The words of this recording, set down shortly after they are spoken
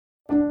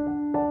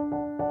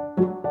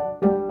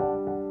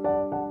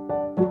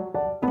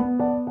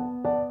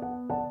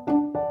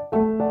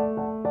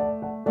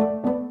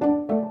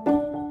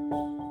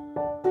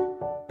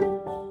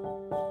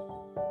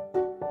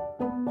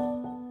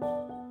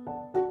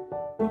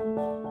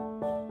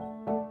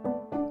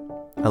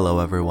Hello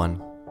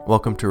everyone,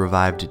 welcome to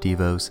Revived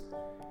Devos.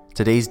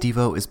 Today's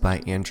Devo is by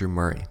Andrew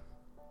Murray.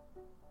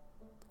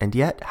 And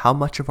yet, how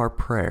much of our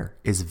prayer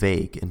is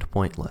vague and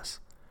pointless?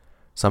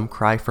 Some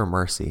cry for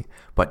mercy,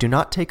 but do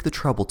not take the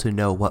trouble to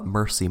know what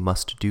mercy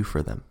must do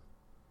for them.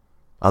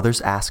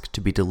 Others ask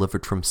to be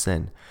delivered from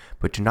sin,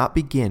 but do not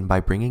begin by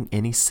bringing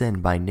any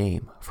sin by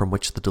name from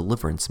which the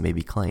deliverance may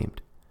be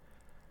claimed.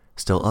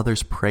 Still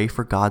others pray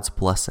for God's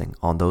blessing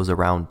on those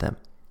around them,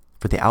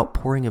 for the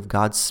outpouring of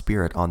God's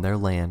Spirit on their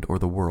land or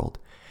the world,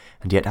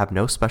 and yet have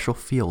no special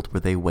field where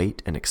they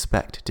wait and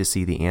expect to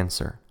see the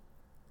answer.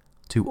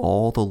 To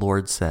all the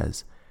Lord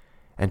says,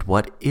 "And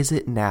what is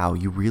it now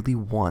you really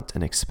want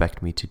and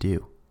expect me to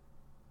do?"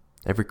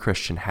 Every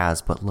Christian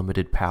has but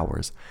limited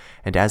powers,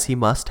 and as he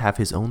must have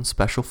his own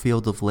special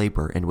field of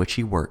labor in which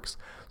he works,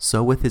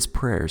 so with his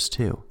prayers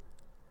too.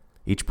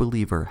 Each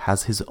believer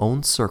has his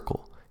own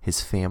circle,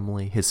 his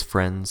family, his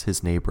friends,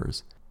 his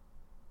neighbors.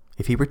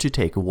 If he were to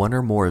take one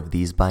or more of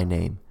these by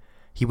name,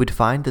 he would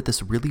find that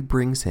this really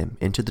brings him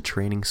into the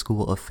training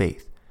school of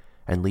faith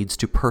and leads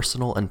to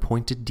personal and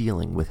pointed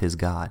dealing with his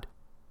God.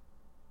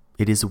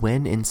 It is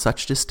when in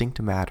such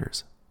distinct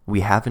matters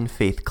we have in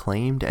faith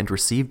claimed and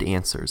received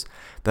answers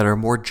that our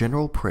more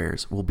general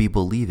prayers will be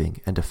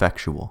believing and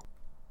effectual.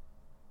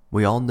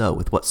 We all know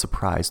with what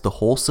surprise the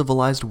whole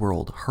civilized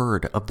world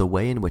heard of the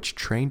way in which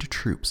trained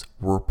troops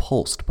were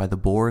repulsed by the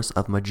Boers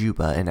of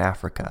Majuba in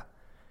Africa.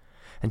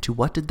 And to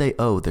what did they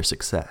owe their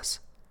success?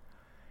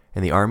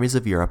 In the armies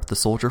of Europe, the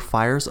soldier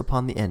fires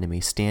upon the enemy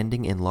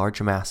standing in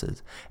large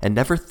masses and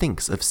never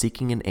thinks of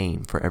seeking an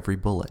aim for every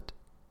bullet.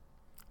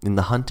 In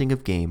the hunting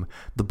of game,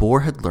 the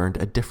Boer had learned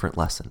a different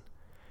lesson.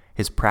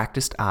 His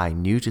practiced eye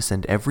knew to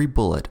send every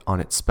bullet on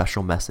its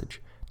special message,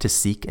 to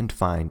seek and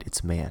find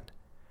its man.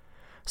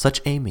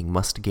 Such aiming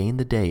must gain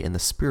the day in the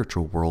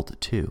spiritual world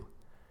too.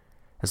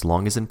 As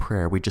long as in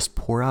prayer we just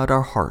pour out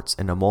our hearts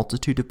in a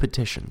multitude of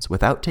petitions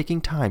without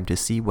taking time to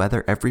see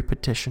whether every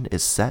petition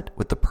is set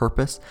with the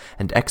purpose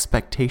and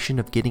expectation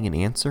of getting an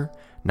answer,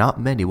 not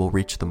many will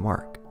reach the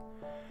mark.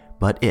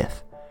 But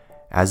if,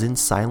 as in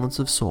silence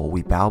of soul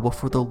we bow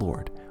before the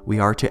Lord, we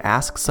are to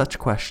ask such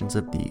questions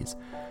of these: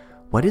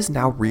 what is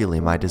now really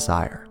my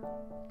desire?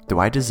 Do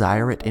I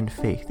desire it in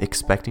faith,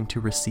 expecting to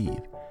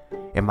receive?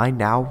 Am I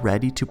now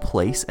ready to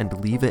place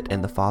and leave it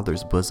in the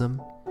Father's bosom?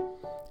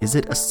 Is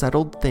it a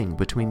settled thing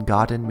between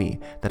God and me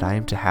that I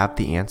am to have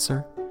the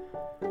answer?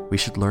 We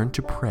should learn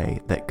to pray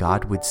that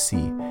God would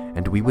see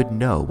and we would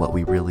know what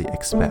we really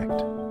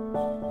expect.